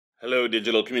Hello,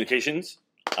 digital communications.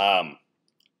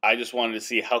 I just wanted to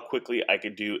see how quickly I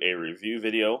could do a review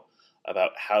video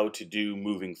about how to do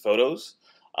moving photos.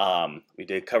 We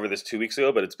did cover this 2 weeks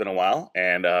ago, but it's been a while,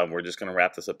 and we're just going to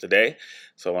wrap this up today.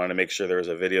 So I wanted to make sure there was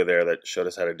a video there that showed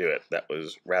us how to do it. That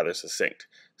was rather succinct.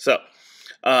 So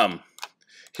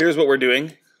here's what we're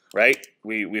doing, right?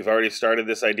 We've already started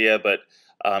this idea, but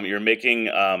you're making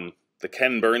the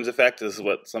Ken Burns effect is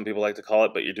what some people like to call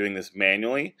it, but you're doing this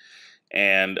manually.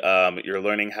 And you're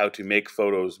learning how to make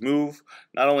photos move,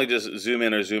 not only just zoom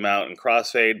in or zoom out and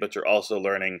crossfade, but you're also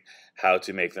learning how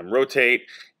to make them rotate,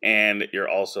 and you're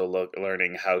also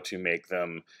learning how to make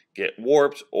them get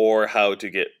warped or how to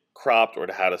get cropped or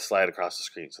how to slide across the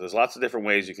screen. So there's lots of different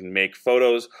ways you can make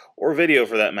photos or video,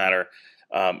 for that matter,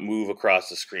 move across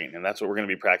the screen, and that's what we're going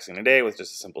to be practicing today with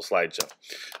just a simple slideshow.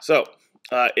 So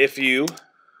if you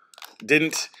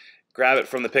didn't grab it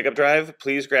from the pickup drive,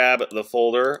 please grab the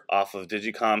folder off of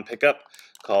Digicom Pickup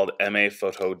called MA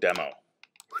Photo Demo.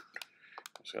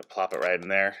 I'm just going to plop it right in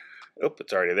there. Oh,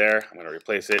 it's already there. I'm going to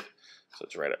replace it so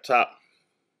it's right up top.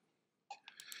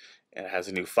 And it has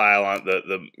a new file on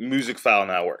the music file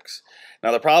now works.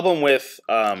 Now the problem with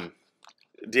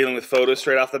dealing with photos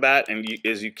straight off the bat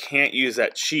is you can't use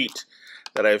that cheat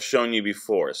that I've shown you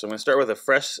before. So I'm going to start with a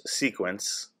fresh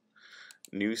sequence.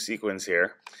 New sequence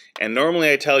here, and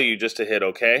normally I tell you just to hit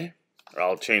OK, or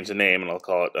I'll change the name and I'll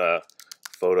call it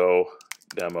Photo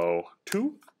Demo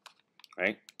 2,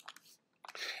 right?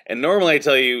 And normally I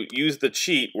tell you use the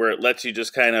cheat where it lets you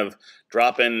just kind of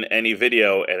drop in any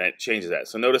video and it changes that.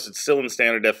 So notice it's still in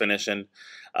standard definition,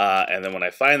 and then when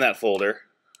I find that folder,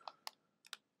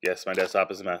 yes, my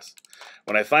desktop is a mess.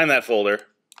 When I find that folder,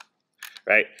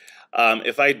 right,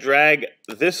 if I drag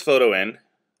this photo in,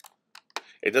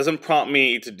 it doesn't prompt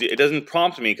me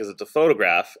because it's a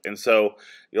photograph, and so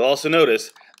you'll also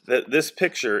notice that this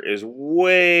picture is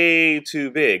way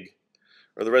too big,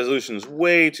 or the resolution is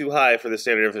way too high for the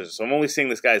standard definition. So I'm only seeing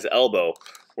this guy's elbow,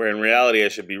 where in reality I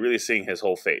should be really seeing his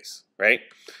whole face, right?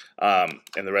 And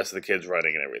the rest of the kids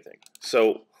running and everything.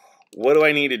 So what do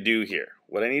I need to do here?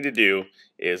 What I need to do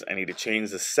is I need to change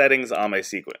the settings on my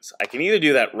sequence. I can either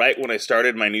do that right when I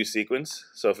started my new sequence.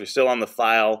 So if you're still on the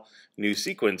File, New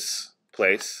Sequence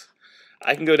place,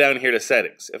 I can go down here to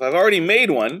settings. If I've already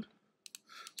made one, I'm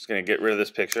just going to get rid of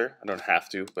this picture. I don't have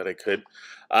to, but I could.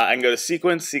 I can go to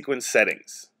sequence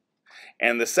settings.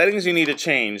 And the settings you need to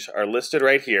change are listed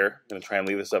right here. I'm going to try and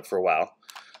leave this up for a while.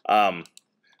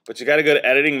 But you got to go to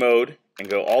editing mode and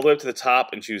go all the way up to the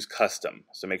top and choose custom.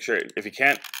 So make sure, if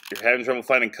you're having trouble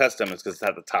finding custom, it's because it's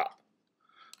at the top.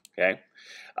 Okay.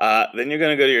 Then you're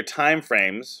going to go to your time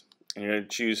frames and you're going to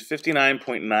choose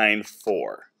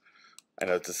 59.94. I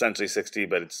know it's essentially 60,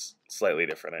 but it's slightly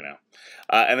different, I know.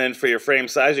 And then for your frame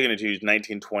size, you're going to choose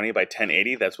 1920 by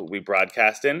 1080. That's what we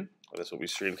broadcast in, or that's what we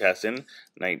streamcast in,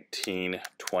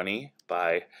 1920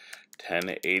 by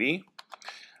 1080.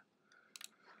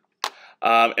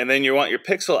 And then you want your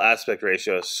pixel aspect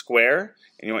ratio as square,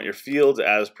 and you want your fields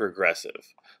as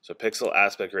progressive. So pixel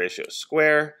aspect ratio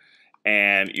square,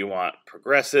 and you want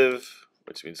progressive,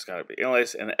 which means it's got to be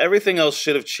analyzed, and everything else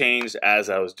should have changed as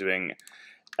I was doing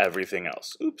everything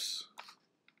else. Oops.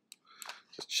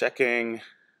 Just checking.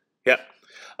 Yep.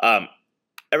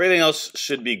 Everything else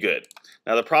should be good.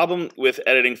 Now the problem with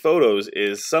editing photos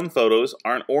is some photos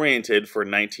aren't oriented for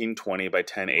 1920 by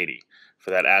 1080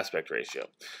 for that aspect ratio.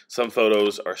 Some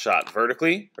photos are shot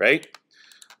vertically, right?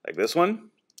 Like this one.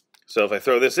 So if I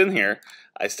throw this in here,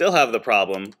 I still have the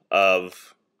problem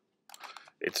of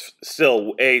it's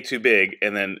still too big,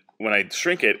 and then when I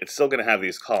shrink it, it's still going to have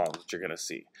these columns that you're going to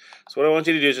see. So what I want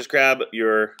you to do is just grab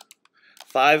your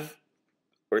 5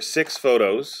 or 6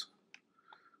 photos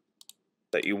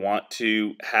that you want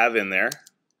to have in there.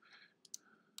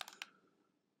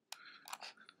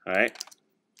 All right.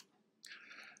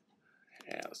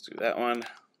 Yeah, let's do that one.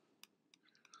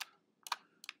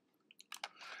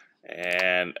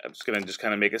 And I'm just going to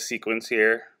kind of make a sequence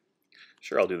here.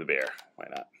 Sure, I'll do the bear. Why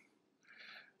not?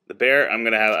 The bear, I'm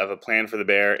going to have a plan for the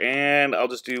bear, and I'll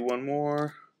just do one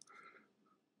more.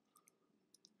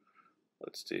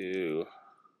 Let's do,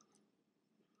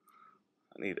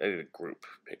 I need a group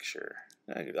picture.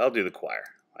 I'll do the choir.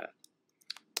 Why not?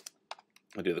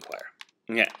 I'll do the choir.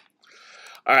 Yeah.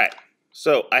 All right.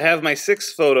 So I have my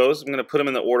 6 photos. I'm going to put them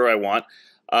in the order I want.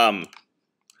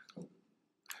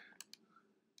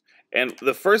 And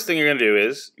the first thing you're going to do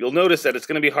is, you'll notice that it's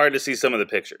going to be hard to see some of the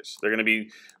pictures. They're going to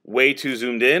be way too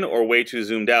zoomed in or way too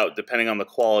zoomed out, depending on the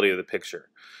quality of the picture.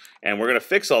 And we're going to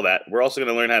fix all that. We're also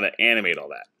going to learn how to animate all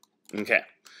that. Okay.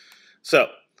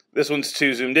 So this one's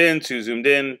too zoomed in, too zoomed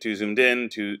in, too zoomed in,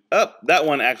 too... Oh, that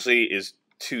one actually is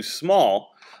too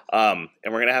small. And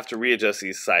we're going to have to readjust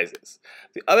these sizes.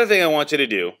 The other thing I want you to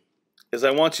do is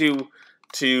I want you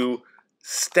to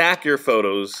stack your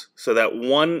photos so that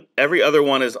every other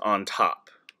one is on top,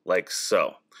 like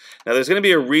so. Now there's going to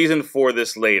be a reason for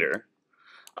this later,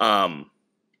 that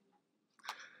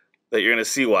you're going to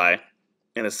see why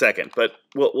in a second, but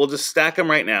we'll just stack them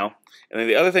right now. And then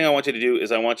the other thing I want you to do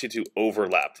is I want you to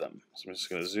overlap them. So I'm just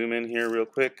going to zoom in here real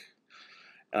quick,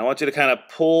 and I want you to kind of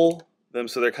pull them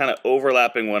so they're kind of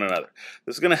overlapping one another.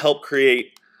 This is going to help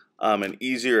create an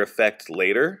easier effect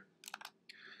later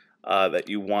that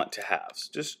you want to have.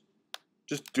 So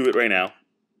just do it right now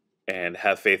and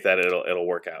have faith that it'll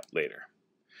work out later.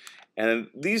 And then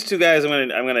these two guys, I'm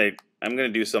gonna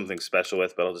do something special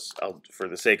with, but I'll for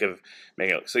the sake of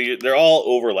making it. So they're all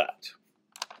overlapped.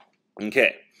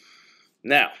 Okay.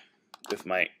 Now with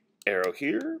my arrow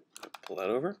here, pull that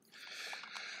over.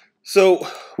 So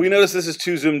we notice this is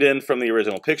too zoomed in from the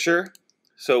original picture.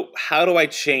 So how do I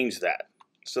change that?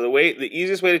 So the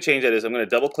easiest way to change that is I'm going to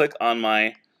double click on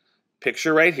my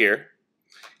picture right here.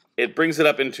 It brings it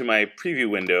up into my preview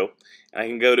window, and I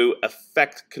can go to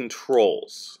Effect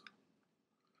Controls.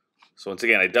 So once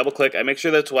again, I double click, I make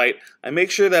sure that's white, I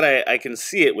make sure that I can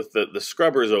see it with the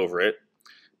scrubbers over it.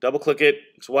 Double click it,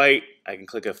 it's white, I can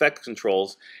click Effect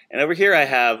Controls, and over here I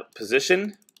have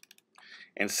Position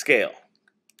and Scale.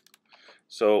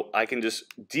 So I can just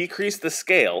decrease the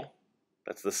scale,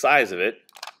 that's the size of it,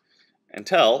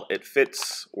 until it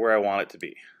fits where I want it to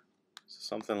be. So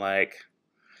something like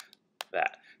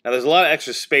that. Now there's a lot of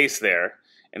extra space there,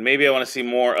 and maybe I want to see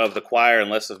more of the choir and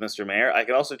less of Mr. Mayor. I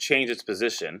can also change its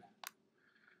position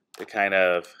to kind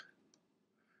of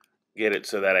get it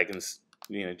so that I can,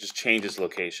 just change its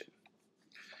location.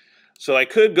 So I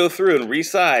could go through and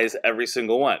resize every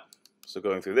single one. So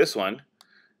going through this one,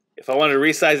 if I wanted to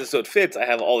resize it so it fits, I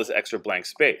have all this extra blank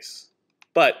space.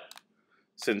 But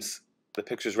since the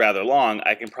picture's rather long,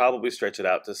 I can probably stretch it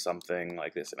out to something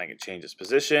like this, and I can change its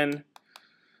position.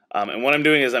 And what I'm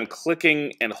doing is I'm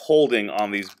clicking and holding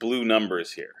on these blue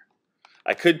numbers here.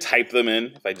 I could type them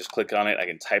in. If I just click on it, I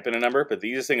can type in a number, but the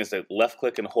easiest thing is to left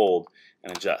click and hold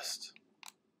and adjust.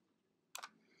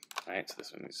 All right, so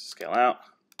this one needs to scale out,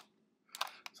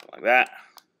 something like that.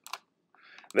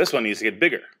 This one needs to get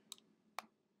bigger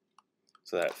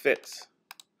so that it fits.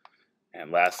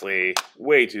 And lastly,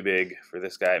 way too big for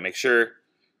this guy. Make sure,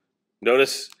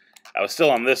 notice I was still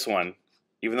on this one.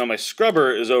 Even though my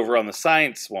scrubber is over on the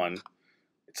science one,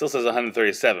 it still says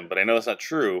 137, but I know it's not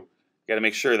true. You got to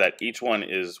make sure that each one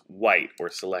is white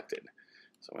or selected.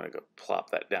 So I'm going to go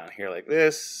plop that down here like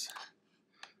this.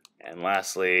 And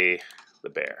lastly, the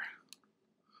bear.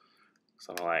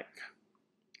 Something like,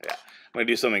 yeah. I'm going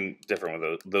to do something different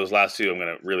with those last two. I'm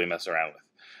going to really mess around with.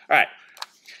 All right.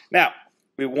 Now,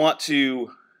 we want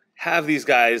to have these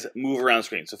guys move around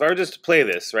screen. So if I were just to play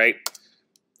this, right,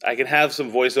 I can have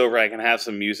some voiceover, I can have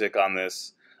some music on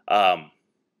this,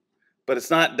 but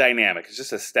it's not dynamic. It's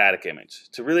just a static image.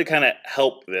 To really kind of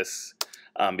help this,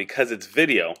 because it's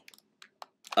video,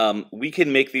 we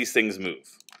can make these things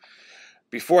move.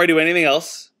 Before I do anything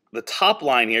else, the top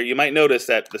line here, you might notice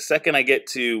that the second I get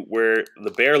to where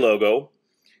the bear logo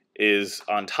is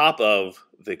on top of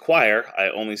the choir, I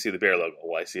only see the bear logo.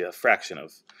 Well, I see a fraction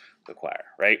of the choir,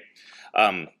 right?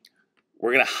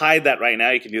 We're going to hide that right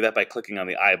now. You can do that by clicking on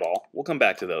the eyeball. We'll come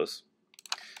back to those.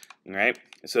 All right.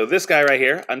 So this guy right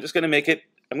here, I'm going to make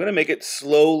it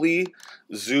slowly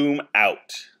zoom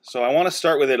out. So I want to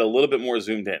start with it a little bit more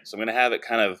zoomed in. So I'm going to have it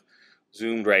kind of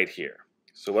zoomed right here.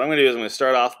 So what I'm going to do is I'm going to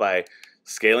start off by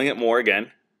scaling it more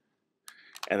again,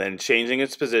 and then changing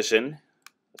its position.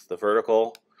 That's the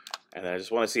vertical. And then I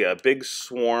just want to see a big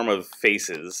swarm of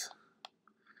faces.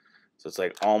 So it's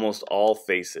like almost all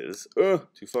faces.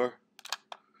 Too far.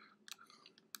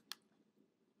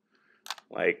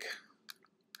 Like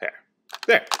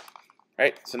there,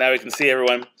 right? So now we can see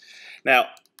everyone. Now,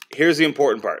 here's the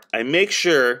important part. I make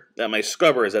sure that my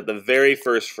scrubber is at the very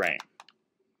first frame.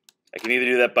 I can either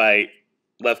do that by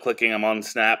left-clicking, I'm on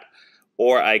snap,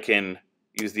 or I can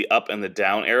use the up and the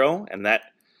down arrow, and that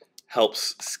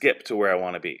helps skip to where I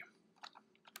want to be,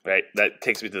 right? That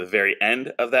takes me to the very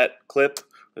end of that clip,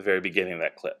 the very beginning of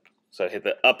that clip. So I hit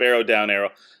the up arrow, down arrow.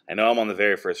 I know I'm on the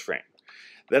very first frame.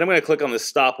 Then I'm going to click on this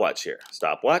stopwatch here.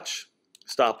 Stopwatch,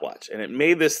 stopwatch. And it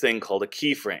made this thing called a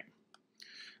keyframe.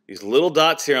 These little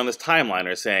dots here on this timeline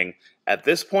are saying, at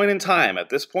this point in time, at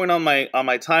this point on my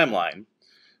timeline,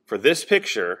 for this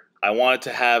picture, I want it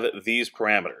to have these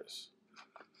parameters,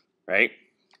 right?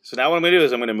 So now what I'm going to do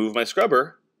is I'm going to move my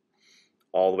scrubber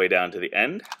all the way down to the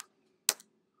end,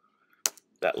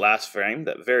 that last frame,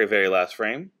 that very, very last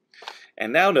frame.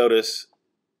 And now notice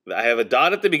I have a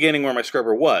dot at the beginning where my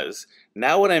scrubber was.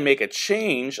 Now when I make a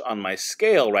change on my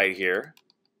scale right here,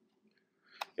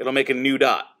 it'll make a new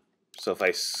dot. So if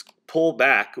I pull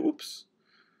back, oops,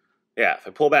 yeah, if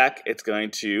I pull back, it's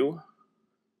going to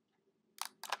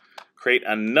create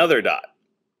another dot.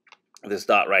 This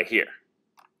dot right here.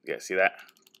 You guys see that?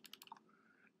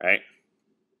 Right?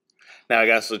 Now I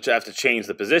guess I have to change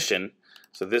the position.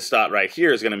 So this dot right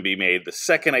here is going to be made the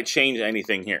second I change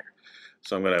anything here.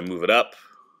 So I'm going to move it up,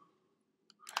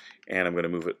 and I'm going to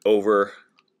move it over,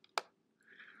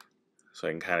 so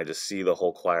I can kind of just see the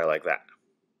whole choir like that.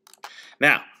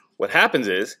 Now, what happens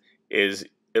is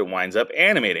it winds up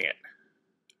animating it.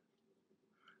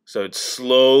 So it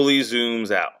slowly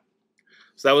zooms out.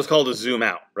 So that was called a zoom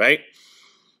out, right?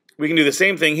 We can do the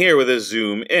same thing here with a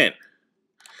zoom in.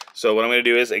 So what I'm going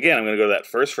to do is, again, I'm going to go to that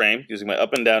first frame using my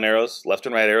up and down arrows, left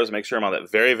and right arrows, make sure I'm on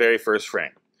that very, very first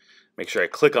frame. Make sure I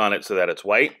click on it so that it's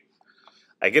white.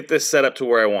 I get this set up to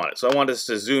where I want it. So I want this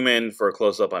to zoom in for a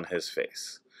close-up on his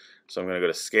face. So I'm going to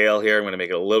go to scale here. I'm going to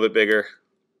make it a little bit bigger.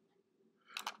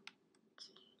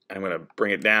 I'm going to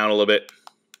bring it down a little bit.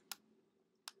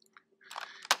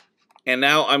 And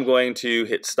now I'm going to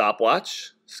hit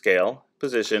stopwatch, scale,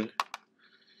 position.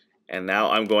 And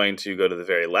now I'm going to go to the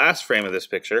very last frame of this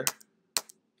picture.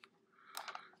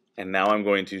 And now I'm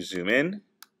going to zoom in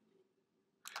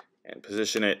and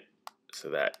position it so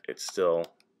that it's still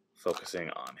focusing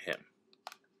on him.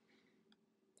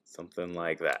 Something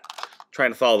like that.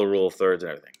 Trying to follow the rule of thirds and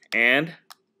everything. And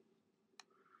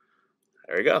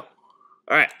there we go.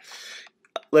 All right,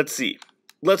 let's see.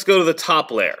 Let's go to the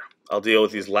top layer. I'll deal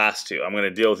with these last two. I'm going to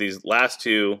deal with these last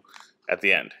two at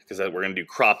the end because we're going to do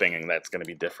cropping, and that's going to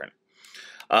be different.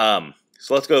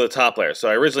 So let's go to the top layer. So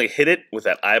I originally hit it with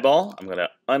that eyeball. I'm going to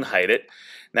unhide it.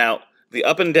 Now, the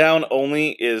up and down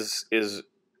only is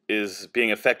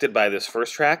being affected by this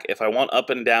first track. If I want up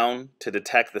and down to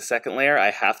detect the second layer,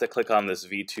 I have to click on this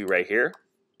V2 right here.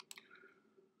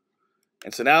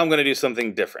 And so now I'm going to do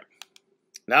something different.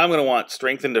 Now I'm going to want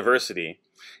strength and diversity.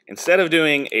 Instead of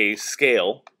doing a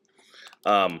scale,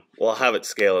 well, I'll have it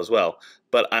scale as well,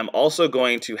 but I'm also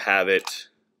going to have it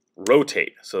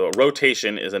rotate. So a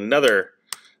rotation is another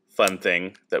fun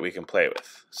thing that we can play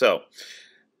with. So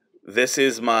this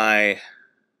is my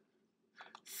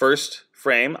first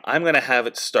frame. I'm going to have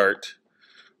it start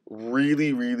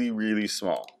really, really, really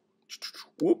small.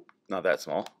 Whoop, not that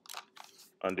small.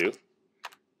 Undo.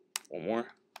 One more.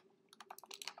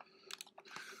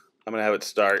 I'm going to have it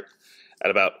start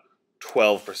at about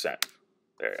 12%.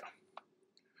 There you go.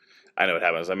 I know what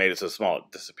happens. I made it so small it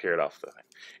disappeared off the thing.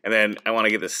 And then I want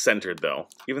to get this centered though.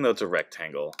 Even though it's a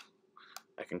rectangle,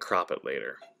 I can crop it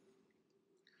later.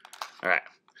 All right.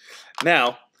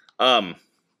 Now,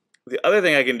 the other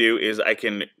thing I can do is I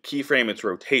can keyframe its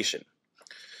rotation.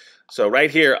 So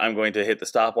right here, I'm going to hit the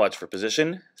stopwatch for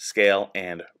position, scale,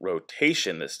 and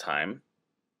rotation this time.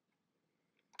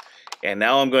 And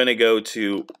now I'm going to go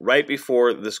to right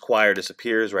before this choir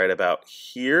disappears, right about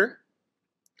here.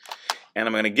 And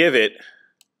I'm going to give it,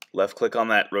 left click on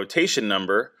that rotation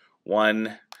number,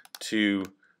 1, 2,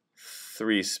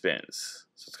 3 spins.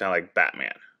 So it's kind of like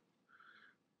Batman.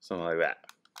 Something like that.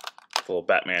 A little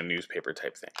Batman newspaper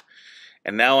type thing.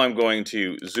 And now I'm going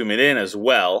to zoom it in as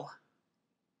well.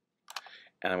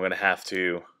 And I'm going to have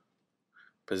to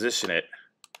position it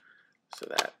so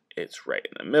that it's right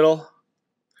in the middle.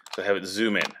 So I have it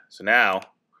zoom in. So now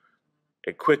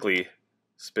it quickly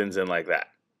spins in like that.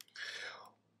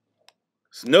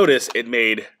 So notice it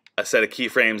made a set of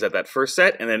keyframes at that first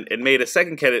set, and then it made a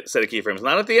second set of keyframes,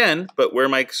 not at the end, but where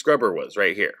my scrubber was,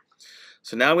 right here.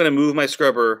 So now I'm going to move my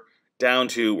scrubber down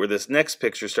to where this next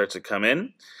picture starts to come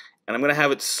in, and I'm going to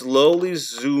have it slowly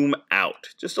zoom out,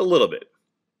 just a little bit.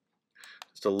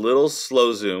 Just a little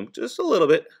slow zoom, just a little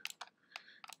bit,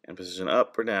 and position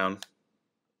up or down.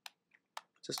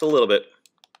 Just a little bit,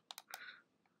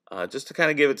 just to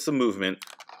kind of give it some movement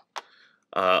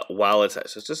while it's at.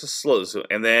 So it's just a slow zoom.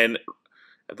 And then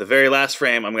at the very last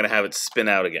frame, I'm going to have it spin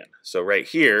out again. So right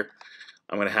here,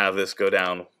 I'm going to have this go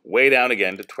down, way down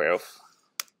again to 12.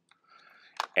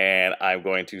 And I'm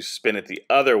going to spin it the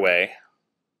other way,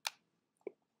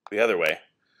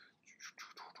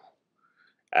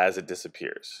 as it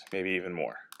disappears, maybe even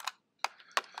more.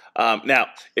 Now,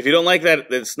 if you don't like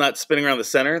that it's not spinning around the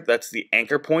center, that's the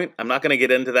anchor point. I'm not going to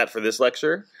get into that for this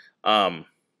lecture,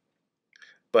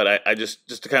 but I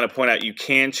just to kind of point out, you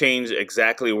can change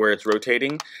exactly where it's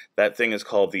rotating. That thing is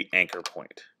called the anchor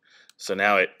point. So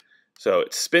now it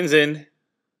spins in,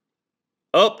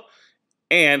 up,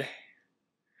 and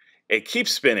it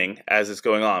keeps spinning as it's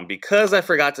going on because I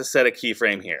forgot to set a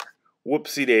keyframe here.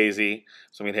 Whoopsie daisy.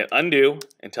 So I'm going to hit undo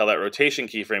until that rotation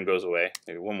keyframe goes away.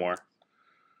 Maybe one more.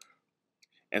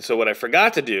 And so what I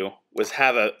forgot to do was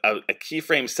have a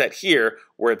keyframe set here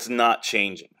where it's not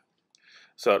changing.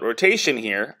 So at rotation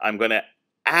here, I'm going to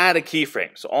add a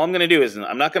keyframe. So all I'm going to do is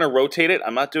I'm not going to rotate it.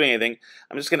 I'm not doing anything.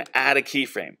 I'm just going to add a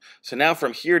keyframe. So now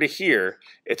from here to here,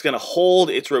 it's going to hold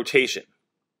its rotation.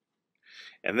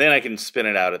 And then I can spin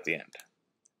it out at the end.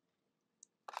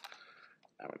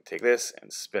 I'm going to take this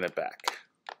and spin it back.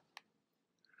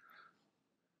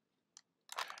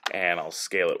 And I'll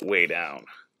scale it way down.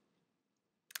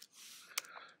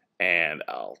 And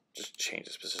I'll just change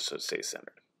this position so it stays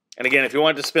centered. And again, if you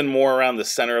want to spin more around the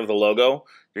center of the logo,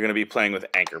 you're going to be playing with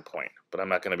anchor point. But I'm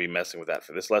not going to be messing with that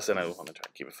for this lesson. I want to try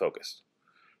to keep it focused.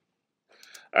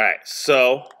 All right,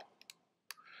 so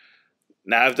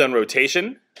now I've done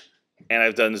rotation and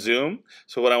I've done zoom.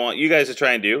 So what I want you guys to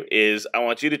try and do is I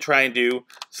want you to try and do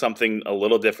something a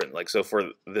little different. Like so for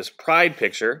this pride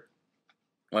picture,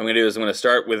 what I'm going to do is I'm going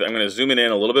to zoom it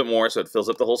in a little bit more so it fills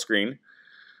up the whole screen.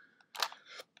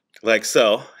 Like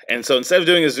so. And so instead of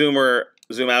doing a zoom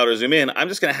out or zoom in, I'm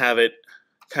just going to have it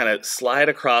kind of slide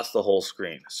across the whole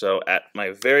screen. So at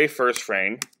my very first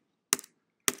frame,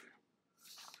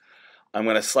 I'm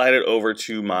going to slide it over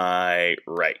to my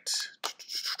right,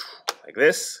 like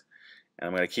this, and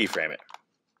I'm going to keyframe it.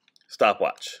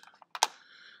 Stopwatch.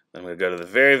 Then I'm going to go to the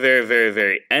very, very, very,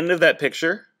 very end of that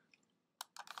picture,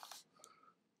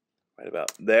 right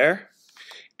about there.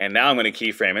 And now I'm going to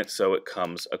keyframe it so it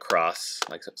comes across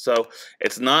like so. So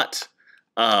it's not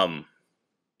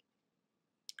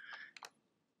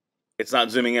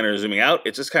zooming in or zooming out.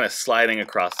 It's just kind of sliding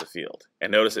across the field.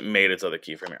 And notice it made its other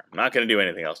keyframe here. I'm not going to do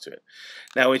anything else to it.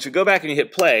 Now, when you go back and you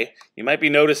hit play, you might be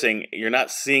noticing you're not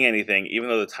seeing anything, even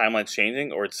though the timeline's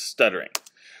changing or it's stuttering.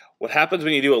 What happens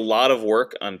when you do a lot of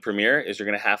work on Premiere is you're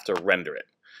going to have to render it.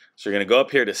 So you're going to go up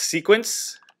here to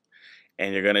Sequence,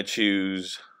 and you're going to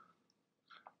choose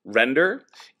Render.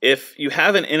 If you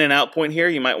have an in and out point here,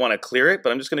 you might want to clear it,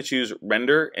 but I'm just going to choose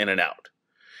Render in and out.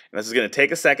 And this is going to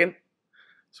take a second.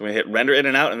 So I'm going to hit Render in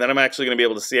and out, and then I'm actually going to be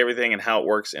able to see everything and how it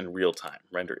works in real time.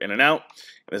 Render in and out.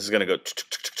 And this is going to go.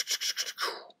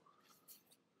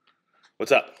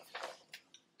 What's up?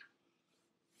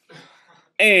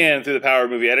 And through the power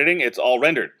of movie editing, it's all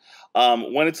rendered.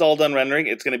 When it's all done rendering,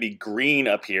 it's going to be green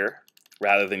up here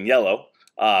rather than yellow.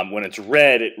 When it's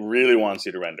red, it really wants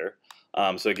you to render.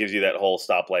 So it gives you that whole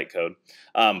stoplight code.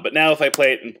 But now if I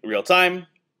play it in real time,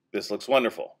 this looks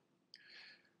wonderful.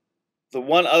 The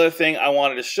one other thing I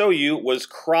wanted to show you was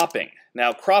cropping.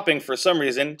 Now cropping, for some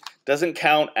reason, doesn't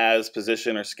count as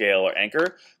position or scale or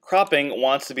anchor. Cropping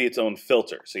wants to be its own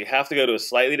filter. So you have to go to a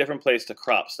slightly different place to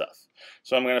crop stuff.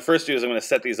 So what I'm going to first do is I'm going to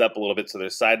set these up a little bit so they're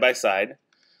side by side.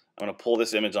 I'm going to pull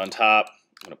this image on top.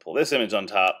 I'm going to pull this image on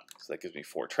top. So that gives me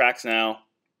 4 tracks now.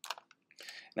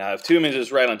 Now I have 2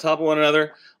 images right on top of one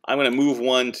another. I'm going to move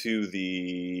one to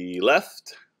the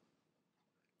left.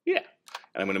 Yeah.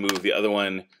 And I'm going to move the other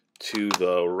one to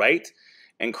the right.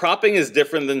 And cropping is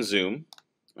different than zoom.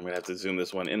 I'm going to have to zoom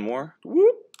this one in more.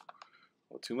 Whoop.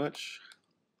 A little too much.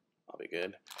 I'll be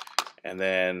good. And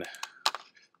then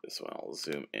this one I'll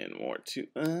zoom in more too.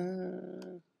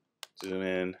 Zoom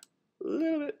in a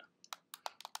little bit.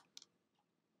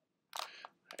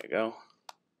 There you go.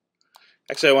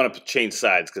 Actually, I want to change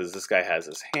sides because this guy has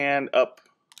his hand up.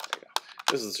 There you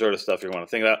go. This is the sort of stuff you want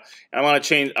to think about. And I want to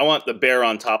change. I want the bear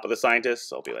on top of the scientist.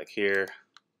 So I'll be like here.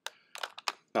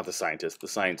 Not the scientist, the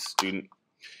science student.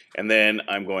 And then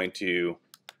I'm going to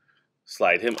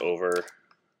slide him over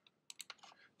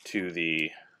to the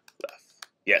left.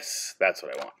 Yes, that's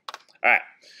what I want. All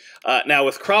right. Now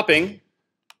with cropping,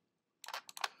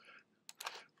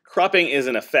 cropping is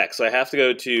an effect. So I have to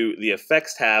go to the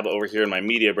effects tab over here in my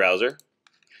media browser.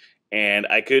 And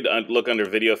I could look under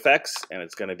video effects, and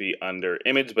it's going to be under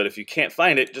image. But if you can't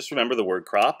find it, just remember the word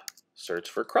crop, search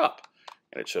for crop.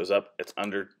 And it shows up. It's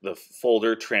under the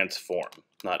folder transform,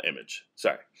 not image.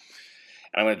 Sorry.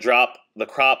 And I'm going to drop the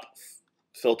crop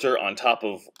filter on top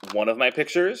of one of my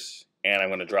pictures, and I'm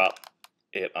going to drop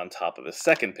it on top of the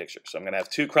second picture. So I'm going to have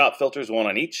 2 crop filters, one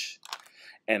on each.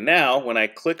 And now when I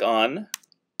click on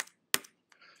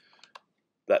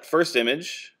that first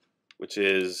image, which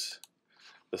is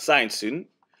the science student,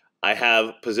 I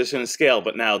have position and scale,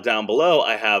 but now down below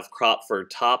I have crop for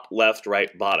top, left, right,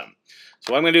 bottom.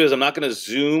 So what I'm going to do is I'm not going to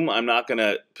zoom, I'm not going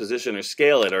to position or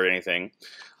scale it or anything.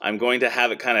 I'm going to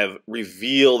have it kind of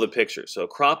reveal the picture. So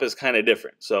crop is kind of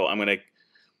different. So I'm going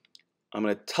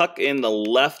to tuck in the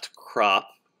left crop.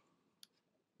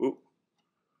 Ooh,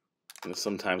 and this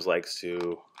sometimes likes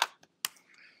to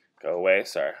go away.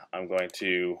 Sorry, I'm going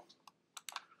to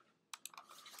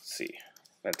let's see.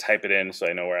 I'm going to type it in so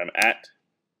I know where I'm at.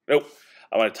 Nope.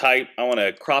 I want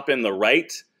to crop in the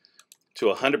right to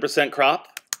 100% crop.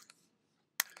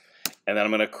 And then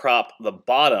I'm going to crop the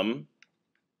bottom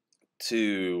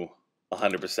to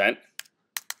 100%.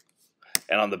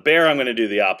 And on the bear, I'm going to do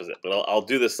the opposite. But I'll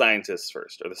do the scientist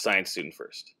first, or the science student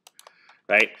first.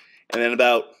 Right? And then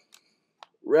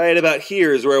right about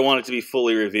here is where I want it to be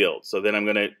fully revealed. So then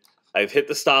I've hit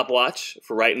the stopwatch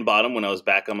for right and bottom when I was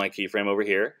back on my keyframe over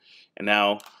here. And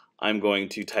now I'm going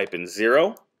to type in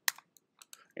 0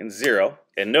 and 0.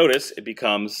 And notice it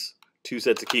becomes 2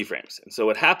 sets of keyframes. And so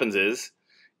what happens is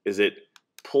it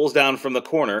pulls down from the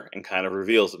corner and kind of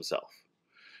reveals himself.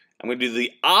 I'm going to do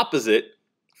the opposite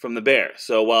from the bear.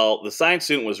 So while the science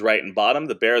student was right and bottom,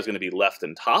 the bear is going to be left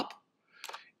and top.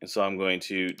 And so I'm going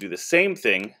to do the same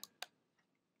thing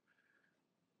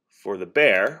for the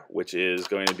bear, which is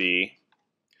going to be,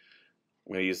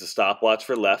 I'm going to use the stopwatch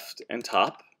for left and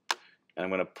top, and I'm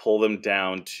going to pull them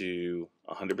down to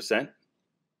 100%.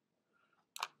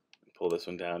 Pull this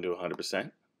one down to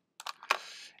 100%.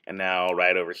 And now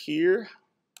right over here,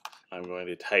 I'm going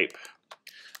to type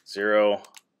 0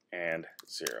 and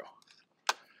 0.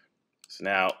 So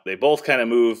now they both kind of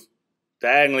move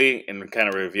diagonally and kind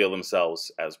of reveal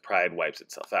themselves as Pride wipes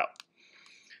itself out.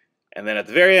 And then at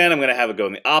the very end, I'm going to have it go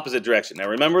in the opposite direction. Now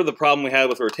remember the problem we had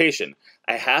with rotation.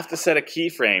 I have to set a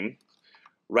keyframe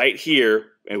right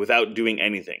here without doing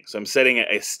anything. So I'm setting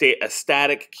a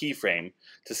static keyframe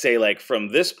to say, like, from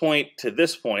this point to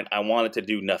this point, I want it to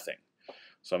do nothing.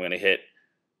 So I'm going to hit,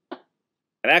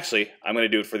 and actually, I'm going to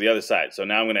do it for the other side. So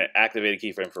now I'm going to activate a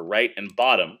keyframe for right and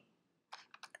bottom,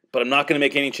 but I'm not going to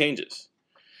make any changes.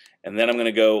 And then I'm going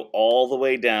to go all the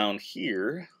way down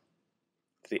here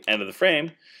to the end of the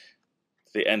frame,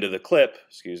 the end of the clip,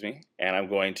 excuse me, and I'm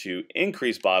going to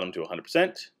increase bottom to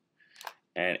 100%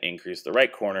 and increase the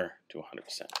right corner to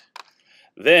 100%.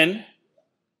 Then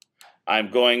I'm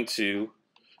going to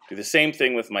do the same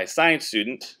thing with my science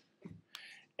student,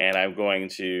 and I'm going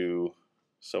to,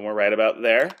 somewhere right about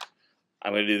there,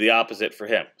 I'm going to do the opposite for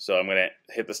him. So I'm going to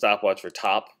hit the stopwatch for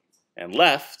top and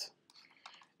left,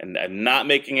 and I'm not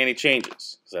making any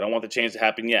changes because I don't want the change to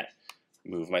happen yet.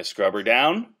 Move my scrubber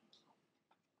down,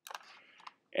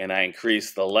 and I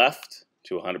increase the left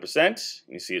to 100%.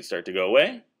 You see it start to go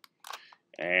away.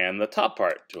 And the top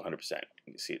part to 100%.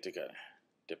 You see it to go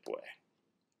dip away.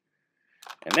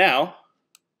 And now,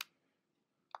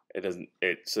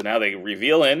 so now they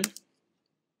reveal in.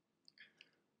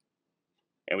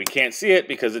 And we can't see it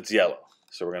because it's yellow.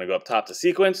 So we're going to go up top to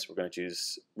sequence. We're going to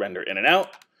choose render in and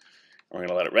out. We're going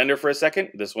to let it render for a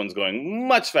second. This one's going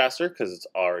much faster because it's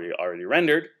already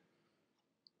rendered.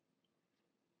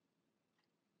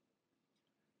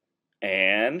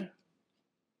 And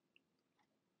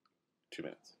 2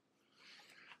 minutes.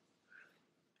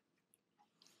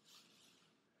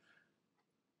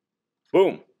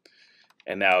 Boom.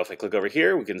 And now if I click over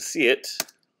here, we can see it.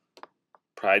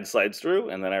 Pride slides through,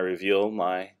 and then I reveal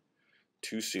my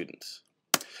 2 students.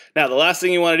 Now, the last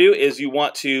thing you want to do is you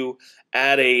want to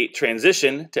add a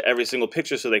transition to every single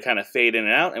picture so they kind of fade in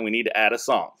and out, and we need to add a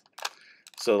song.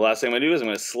 So the last thing I'm going to do is I'm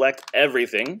going to select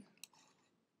everything.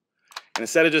 And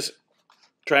instead of just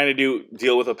trying to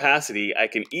deal with opacity, I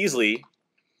can easily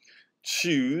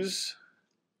choose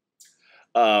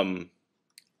a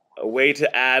way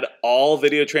to add all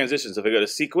video transitions. If I go to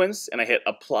sequence and I hit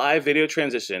apply video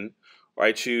transition, or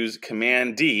I choose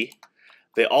Command D,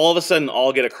 they all of a sudden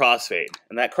all get a crossfade.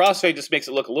 And that crossfade just makes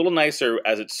it look a little nicer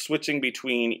as it's switching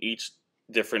between each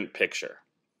different picture.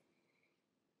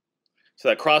 So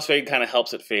that crossfade kind of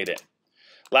helps it fade in.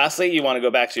 Lastly, you want to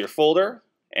go back to your folder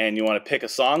and you want to pick a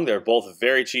song. They're both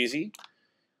very cheesy.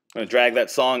 I'm going to drag that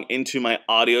song into my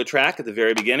audio track at the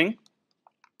very beginning.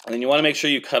 And then you want to make sure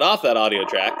you cut off that audio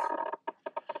track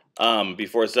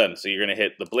before it's done. So you're going to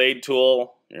hit the blade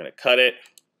tool, you're going to cut it.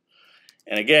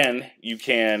 And again, you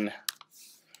can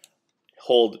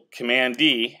hold Command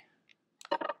D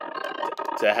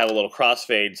to have a little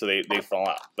crossfade so they fall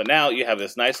out. But now you have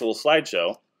this nice little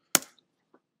slideshow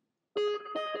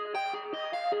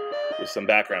with some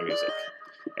background music.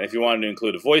 And if you wanted to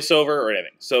include a voiceover or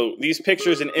anything. So these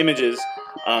pictures and images,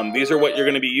 these are what you're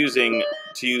going to be using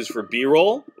to use for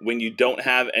B-roll when you don't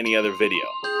have any other video.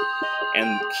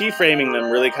 And keyframing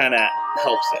them really kind of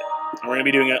helps it. And we're going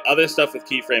to be doing other stuff with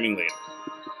keyframing later.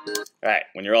 All right,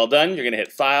 when you're all done, you're going to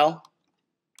hit File.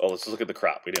 Oh, let's look at the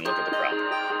crop. We didn't look at the crop.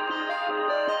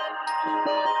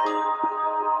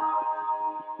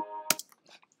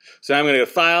 So now I'm going to go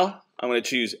File. I'm going to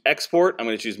choose Export. I'm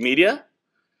going to choose Media.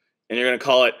 And you're going to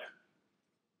call it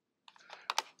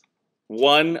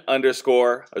 2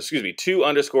 underscore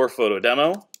photo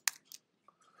demo.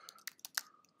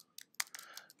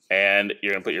 And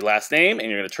you're going to put your last name, and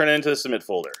you're going to turn it into the submit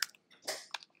folder.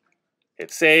 Hit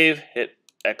save, hit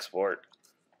export,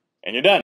 and you're done.